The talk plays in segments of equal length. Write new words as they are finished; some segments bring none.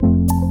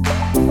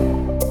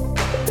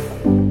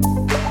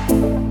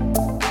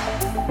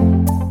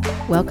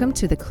Welcome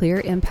to the Clear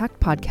Impact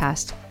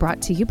Podcast,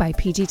 brought to you by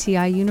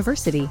PGTI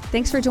University.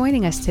 Thanks for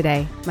joining us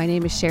today. My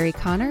name is Sherry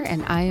Connor,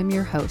 and I am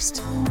your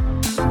host.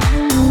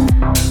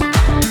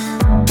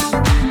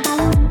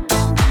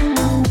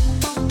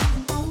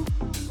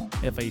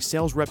 If a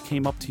sales rep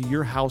came up to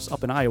your house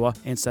up in Iowa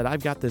and said,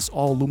 I've got this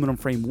all aluminum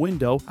frame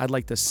window I'd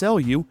like to sell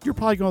you, you're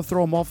probably going to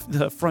throw them off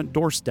the front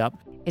doorstep.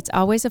 It's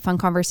always a fun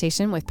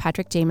conversation with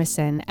Patrick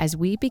Jameson as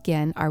we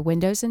begin our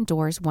Windows and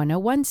Doors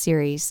 101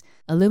 series.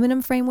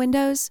 Aluminum frame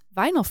windows,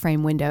 vinyl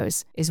frame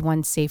windows. Is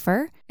one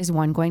safer? Is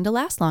one going to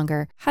last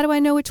longer? How do I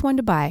know which one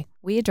to buy?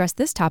 We address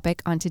this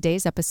topic on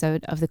today's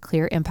episode of the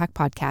Clear Impact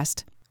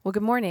Podcast. Well,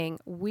 good morning.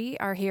 We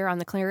are here on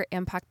the Clear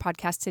Impact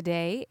Podcast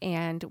today,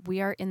 and we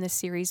are in the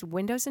series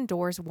Windows and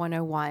Doors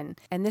 101.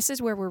 And this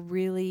is where we're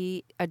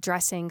really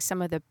addressing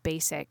some of the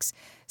basics.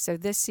 So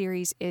this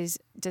series is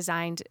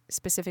designed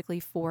specifically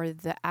for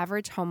the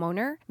average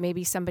homeowner,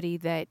 maybe somebody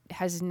that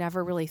has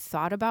never really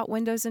thought about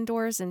windows and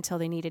doors until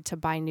they needed to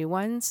buy new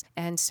ones.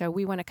 And so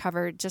we want to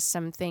cover just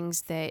some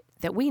things that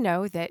we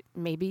know that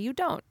maybe you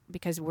don't,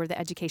 because we're the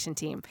education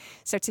team.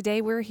 So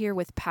today we're here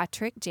with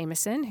Patrick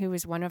Jameson, who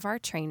is one of our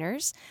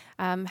trainers.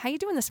 How you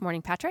doing this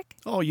morning, Patrick?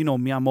 Oh, you know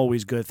me, I'm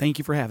always good. Thank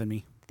you for having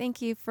me.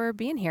 Thank you for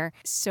being here.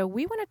 So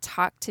we want to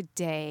talk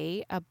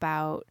today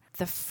about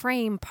the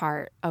frame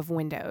part of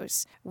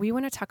windows. We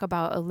want to talk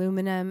about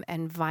aluminum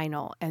and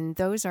vinyl, and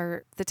those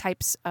are the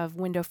types of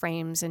window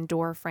frames and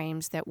door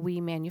frames that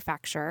we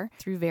manufacture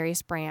through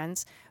various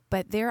brands.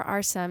 But there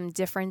are some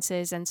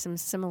differences and some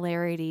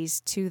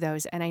similarities to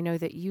those, and I know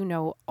that you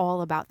know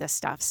all about this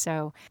stuff.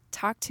 So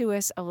talk to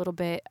us a little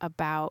bit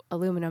about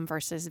aluminum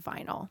versus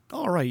vinyl.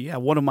 All right, yeah,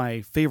 one of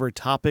my favorite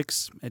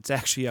topics. It's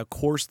actually a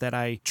course that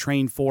I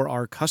train for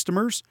our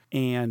customers,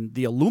 and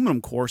the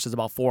aluminum course is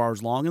about 4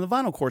 hours long, and the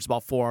vinyl course is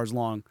about 4 hours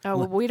long. Oh,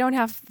 well, we don't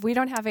have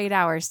 8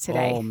 hours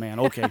today. Oh man,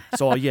 okay.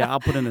 So yeah,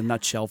 I'll put in a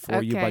nutshell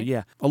for you. But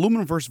yeah,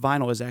 aluminum versus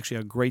vinyl is actually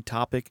a great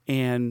topic,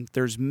 and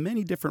there's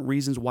many different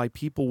reasons why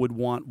people would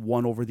want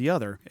one over the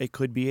other. It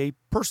could be a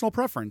personal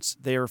preference.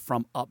 They're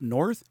from up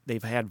north.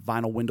 They've had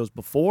vinyl windows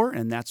before,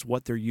 and that's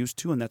what they're used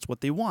to, and that's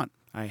what they want.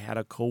 I had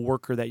a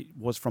coworker that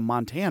was from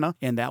Montana,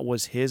 and that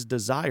was his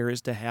desire,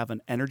 is to have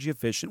an energy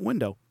efficient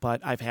window.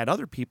 But I've had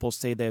other people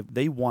say that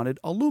they wanted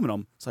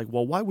aluminum. It's like,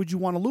 well, why would you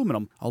want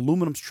aluminum?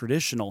 Aluminum's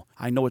traditional.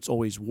 I know it's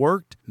always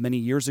worked. Many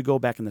years ago,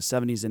 back in the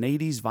 70s and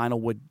 80s,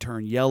 vinyl would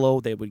turn yellow,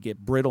 they would get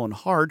brittle and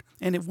hard,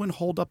 and it wouldn't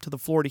hold up to the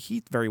Florida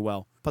heat very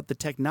well. But the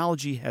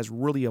technology has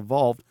really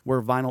evolved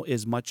where vinyl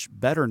is much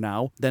better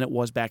now than it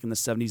was back in the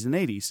 70s and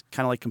 80s.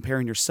 Kind of like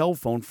comparing your cell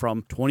phone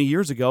from 20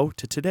 years ago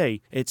to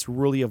today. It's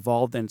really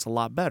evolved and it's a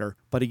lot better.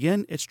 But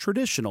again, it's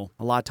traditional.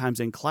 A lot of times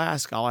in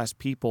class, I'll ask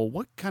people,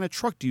 what kind of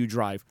truck do you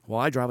drive? Well,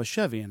 I drive a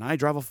Chevy, and I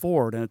drive a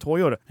Ford and a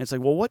Toyota. And it's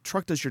like, well, what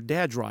truck does your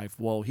dad drive?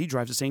 Well, he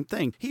drives the same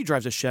thing. He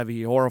drives a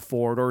Chevy or a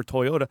Ford or a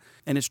Toyota,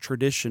 and it's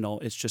traditional.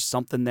 It's just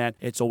something that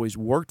it's always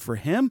worked for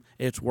him.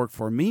 It's worked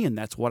for me, and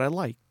that's what I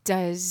like.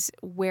 Does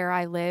where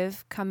I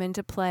live come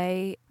into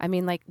play? I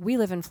mean, like, we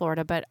live in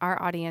Florida, but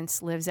our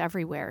audience lives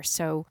everywhere.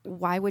 So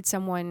why would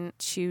someone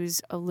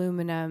choose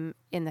aluminum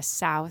in the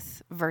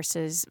South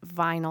versus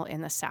vinyl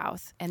in the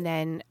South? And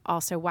then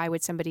also, why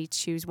would somebody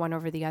choose one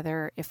over the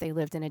other if they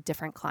lived in a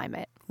different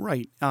climate?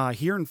 Right.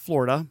 Here in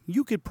Florida,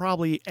 you could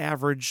probably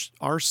average,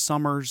 our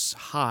summer's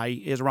high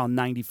is around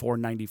 94,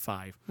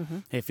 95. Mm-hmm.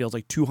 It feels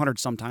like 200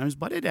 sometimes,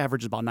 but it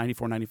averages about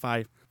 94,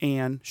 95.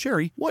 And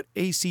Sherry, what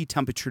AC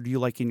temperature do you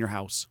like in your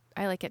house?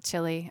 I like it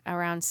chilly,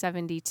 around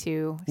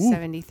 72, Ooh.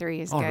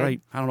 73 is good. All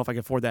right. I don't know if I can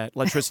afford that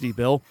electricity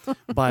bill,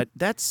 but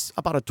that's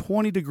about a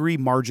 20-degree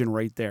margin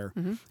right there.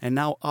 Mm-hmm. And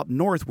now up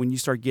north, when you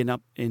start getting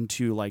up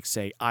into, like,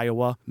 say,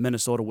 Iowa,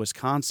 Minnesota,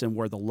 Wisconsin,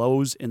 where the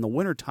lows in the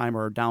wintertime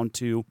are down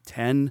to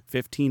 10,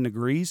 15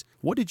 degrees,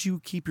 what did you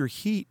keep your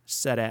heat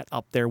set at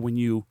up there when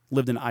you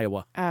lived in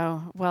Iowa?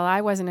 Oh, well, I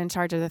wasn't in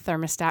charge of the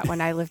thermostat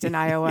when I lived in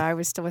Iowa. I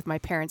was still with my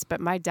parents,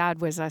 but my dad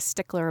was a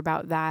stickler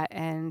about that,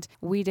 and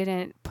we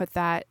didn't put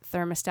that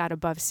thermostat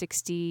above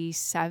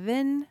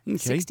 67,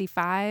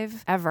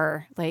 65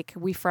 ever. Like,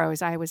 we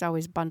froze. I was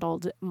always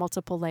bundled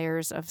multiple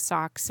layers of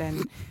socks,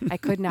 and I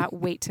could not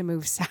wait to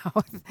move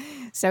south.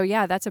 So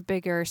yeah, that's a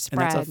bigger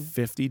spread. And that's a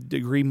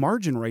 50-degree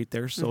margin right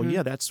there. So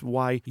yeah, that's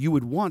why you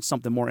would want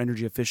something more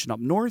energy efficient up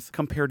north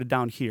compared to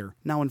down here.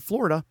 Now in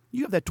Florida,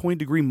 you have that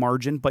 20-degree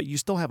margin, but you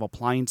still have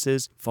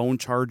appliances, phone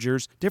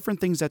chargers, different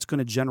things that's going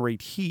to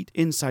generate heat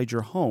inside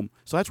your home.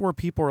 So that's where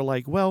people are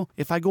like, well,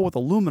 if I go with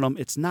aluminum,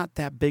 it's not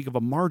that big of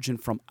a margin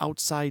from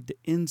outside to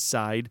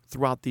inside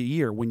throughout the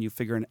year when you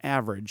figure an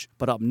average.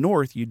 But up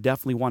north, you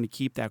definitely want to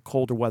keep that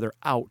colder weather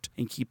out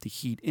and keep the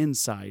heat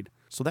inside.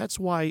 So that's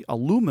why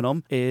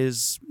aluminum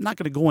is not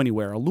going to go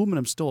anywhere.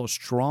 Aluminum's still a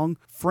strong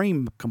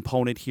frame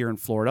component here in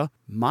Florida.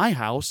 My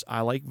house,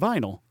 I like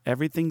vinyl.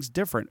 Everything's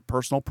different,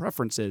 personal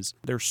preferences.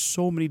 There's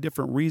so many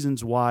different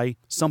reasons why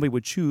somebody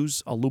would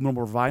choose aluminum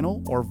over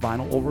vinyl or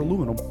vinyl over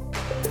aluminum.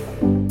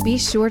 Be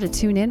sure to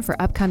tune in for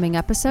upcoming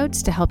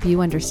episodes to help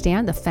you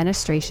understand the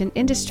fenestration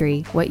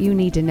industry, what you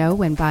need to know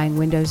when buying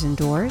windows and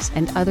doors,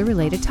 and other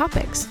related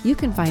topics. You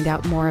can find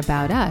out more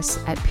about us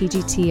at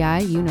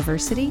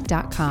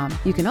pgtiuniversity.com.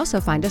 You can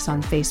also find us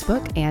on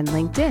Facebook and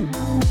LinkedIn.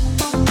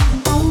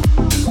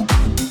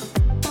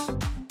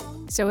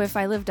 So if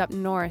I lived up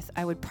north,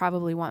 I would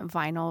probably want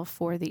vinyl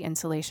for the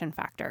insulation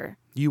factor.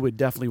 You would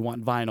definitely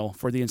want vinyl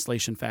for the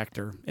insulation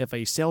factor. If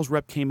a sales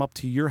rep came up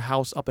to your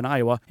house up in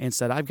Iowa and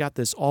said, I've got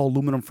this all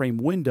aluminum frame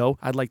window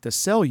I'd like to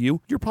sell you,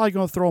 you're probably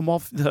going to throw them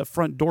off the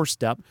front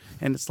doorstep.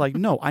 And it's like,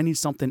 no, I need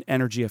something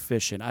energy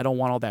efficient. I don't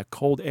want all that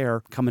cold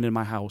air coming in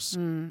my house.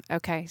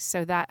 Okay,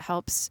 so that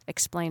helps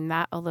explain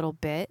that a little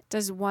bit.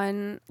 Does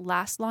one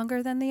last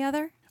longer than the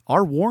other?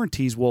 Our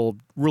warranties will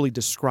really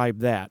describe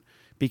that.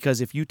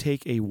 Because if you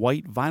take a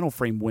white vinyl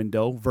frame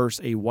window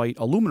versus a white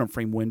aluminum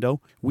frame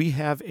window, we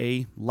have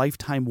a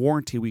lifetime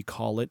warranty, we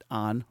call it,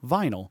 on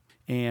vinyl.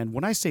 And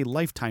when I say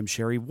lifetime,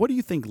 Sherry, what do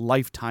you think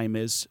lifetime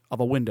is of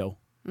a window?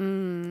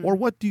 Or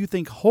what do you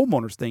think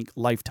homeowners think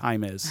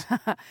lifetime is?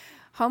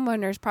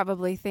 Homeowners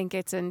probably think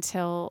it's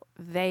until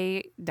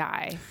they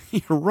die.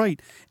 You're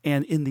right.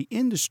 And in the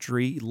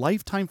industry,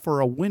 lifetime for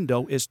a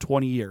window is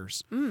 20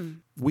 years.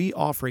 We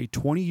offer a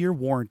 20-year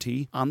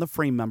warranty on the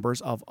frame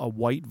members of a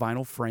white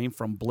vinyl frame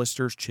from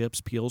blisters,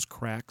 chips, peels,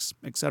 cracks,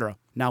 etc.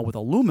 Now with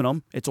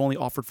aluminum, it's only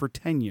offered for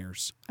 10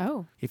 years.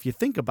 Oh. If you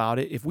think about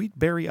it, if we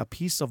bury a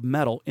piece of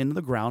metal into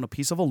the ground, a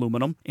piece of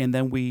aluminum, and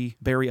then we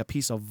bury a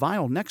piece of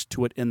vinyl next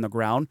to it in the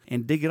ground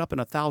and dig it up in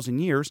 1,000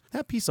 years,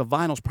 that piece of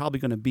vinyl is probably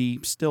going to be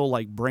still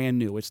like brand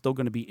new. It's still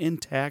going to be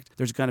intact.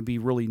 There's going to be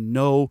really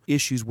no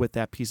issues with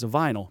that piece of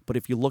vinyl. But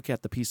if you look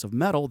at the piece of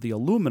metal, the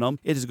aluminum,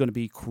 it is going to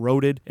be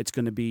corroded. It's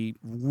going to be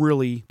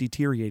really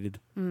deteriorated.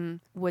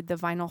 Would the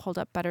vinyl hold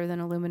up better than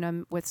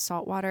aluminum with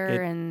salt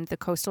water in the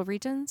coastal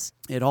regions?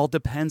 It all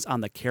depends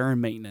on the care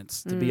and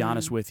maintenance, to be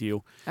honest with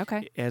you.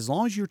 Okay. As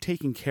long as you're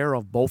taking care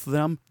of both of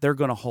them, they're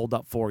going to hold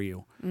up for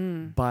you.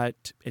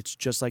 But it's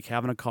just like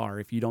having a car.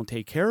 If you don't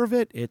take care of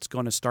it, it's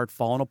going to start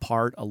falling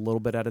apart a little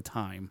bit at a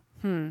time.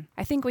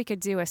 I think we could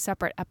do a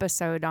separate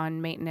episode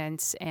on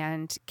maintenance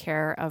and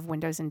care of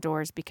windows and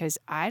doors because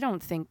I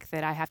don't think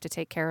that I have to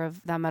take care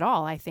of them at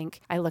all. I think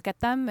I look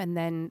at them and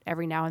then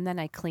every now and then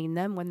I clean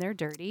them when they're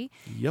dirty.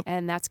 Yep.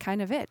 And that's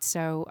kind of it.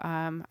 So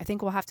I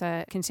think we'll have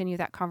to continue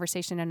that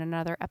conversation in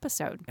another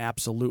episode.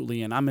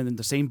 Absolutely. And I'm in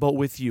the same boat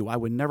with you. I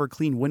would never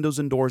clean windows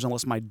and doors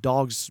unless my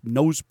dog's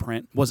nose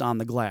print was on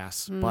the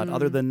glass. But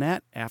other than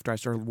that, after I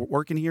started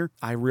working here,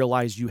 I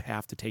realized you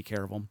have to take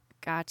care of them.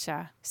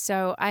 Gotcha.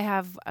 So I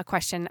have a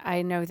question.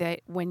 I know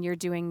that when you're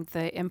doing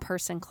the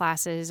in-person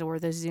classes or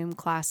the Zoom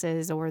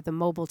classes or the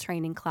mobile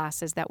training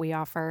classes that we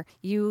offer,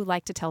 you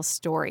like to tell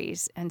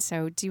stories. And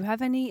so do you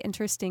have any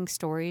interesting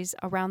stories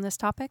around this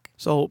topic?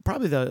 So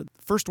probably the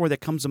first story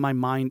that comes to my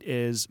mind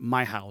is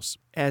my house.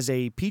 As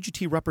a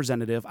PGT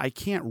representative, I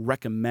can't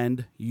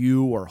recommend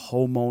you or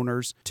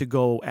homeowners to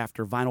go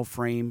after vinyl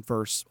frame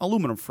versus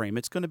aluminum frame.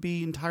 It's going to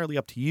be entirely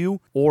up to you,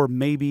 or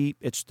maybe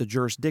it's the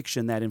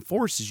jurisdiction that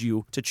enforces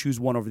you to choose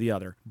one over the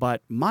other.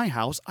 But my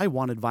house, I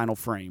wanted vinyl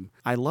frame.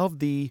 I love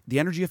the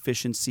energy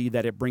efficiency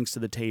that it brings to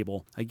the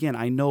table. Again,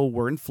 I know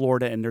we're in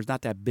Florida and there's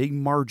not that big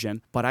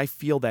margin, but I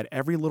feel that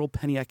every little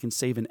penny I can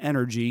save in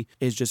energy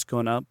is just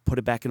going to put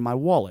it back in my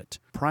wallet.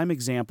 Prime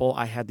example,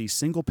 I had these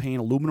single pane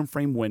aluminum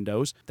frame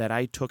windows that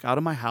I took out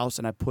of my house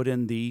and I put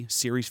in the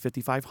Series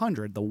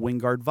 5500, the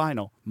Wingard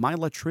vinyl. My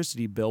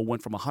electricity bill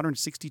went from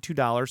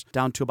 $162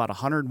 down to about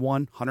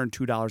 $101,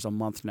 $102 a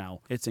month now.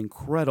 It's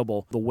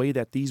incredible the way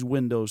that these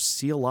windows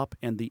seal up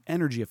and the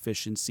energy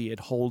efficiency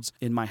it holds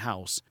in my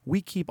house.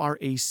 We keep our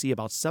AC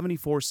about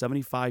 74,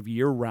 75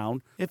 year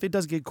round. If it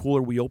does get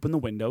cooler, we open the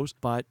windows,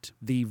 but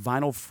the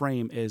vinyl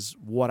frame is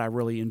what I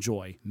really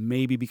enjoy.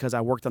 Maybe because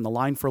I worked on the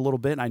line for a little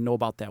bit and I know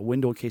about that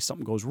window in case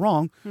something goes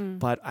wrong,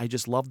 but I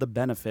just love the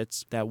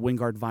benefits that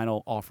Wingard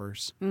vinyl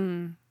offers.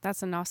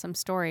 That's an awesome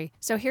story.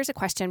 So here's a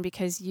question,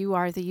 because you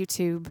are the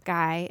YouTube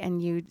guy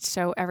and you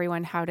show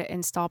everyone how to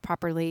install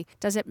properly.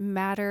 Does it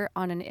matter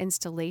on an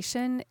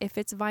installation if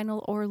it's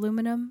vinyl or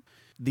aluminum?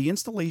 The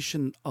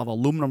installation of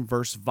aluminum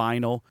versus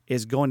vinyl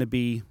is going to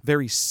be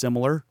very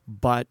similar,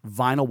 but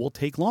vinyl will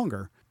take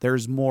longer.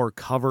 There's more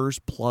covers,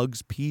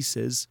 plugs,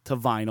 pieces to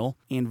vinyl.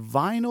 And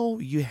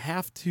vinyl, you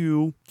have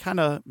to kind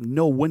of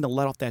know when to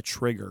let off that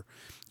trigger.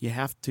 You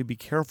have to be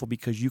careful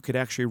because you could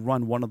actually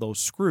run one of those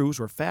screws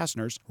or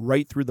fasteners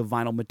right through the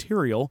vinyl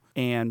material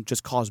and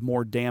just cause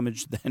more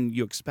damage than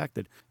you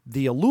expected.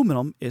 The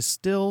aluminum is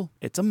still,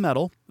 it's a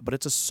metal, but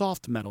it's a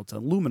soft metal. It's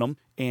aluminum,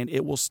 and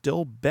it will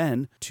still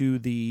bend to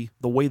the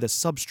way the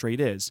substrate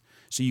is.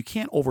 So you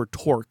can't over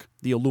torque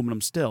the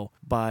aluminum still.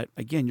 But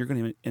again, you're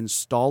going to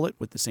install it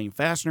with the same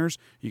fasteners.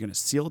 You're going to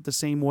seal it the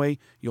same way.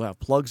 You'll have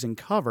plugs and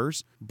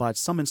covers, but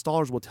some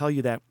installers will tell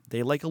you that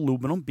they like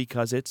aluminum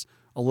because it's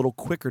a little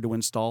quicker to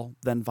install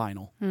than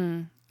vinyl.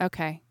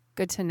 Okay.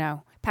 Good to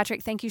know.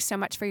 Patrick, thank you so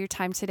much for your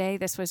time today.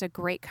 This was a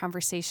great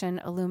conversation,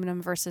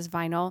 aluminum versus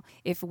vinyl.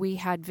 If we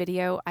had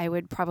video, I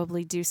would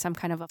probably do some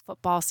kind of a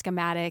football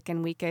schematic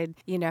and we could,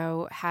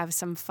 have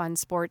some fun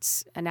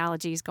sports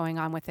analogies going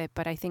on with it.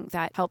 But I think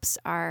that helps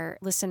our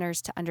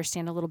listeners to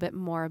understand a little bit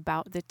more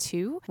about the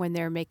two when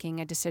they're making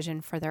a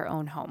decision for their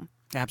own home.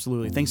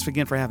 Absolutely. Thanks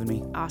again for having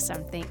me.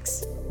 Awesome.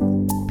 Thanks.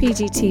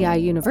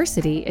 PGTI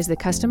University is the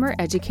customer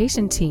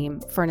education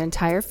team for an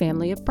entire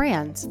family of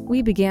brands.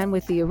 We began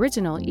with the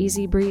original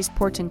Easy Breeze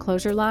porch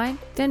enclosure line,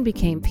 then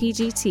became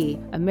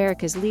PGT,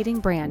 America's leading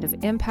brand of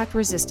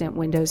impact-resistant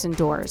windows and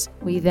doors.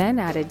 We then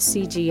added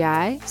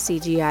CGI,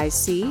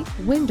 CGIC,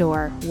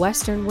 Windor,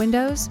 Western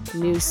Windows,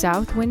 New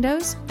South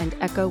Windows, and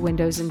Echo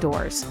Windows and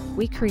Doors.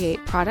 We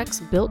create products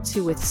built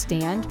to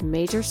withstand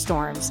major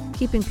storms,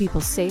 keeping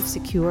people safe,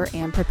 secure,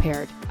 and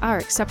prepared. Our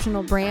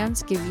exceptional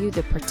brands give you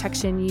the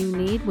protection you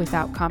need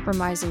without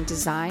compromising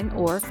design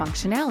or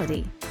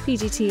functionality.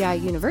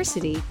 PGTI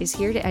University is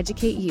here to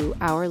educate you,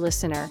 our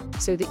listener,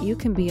 so that you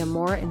can be a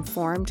more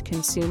informed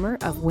consumer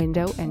of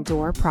window and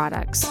door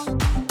products.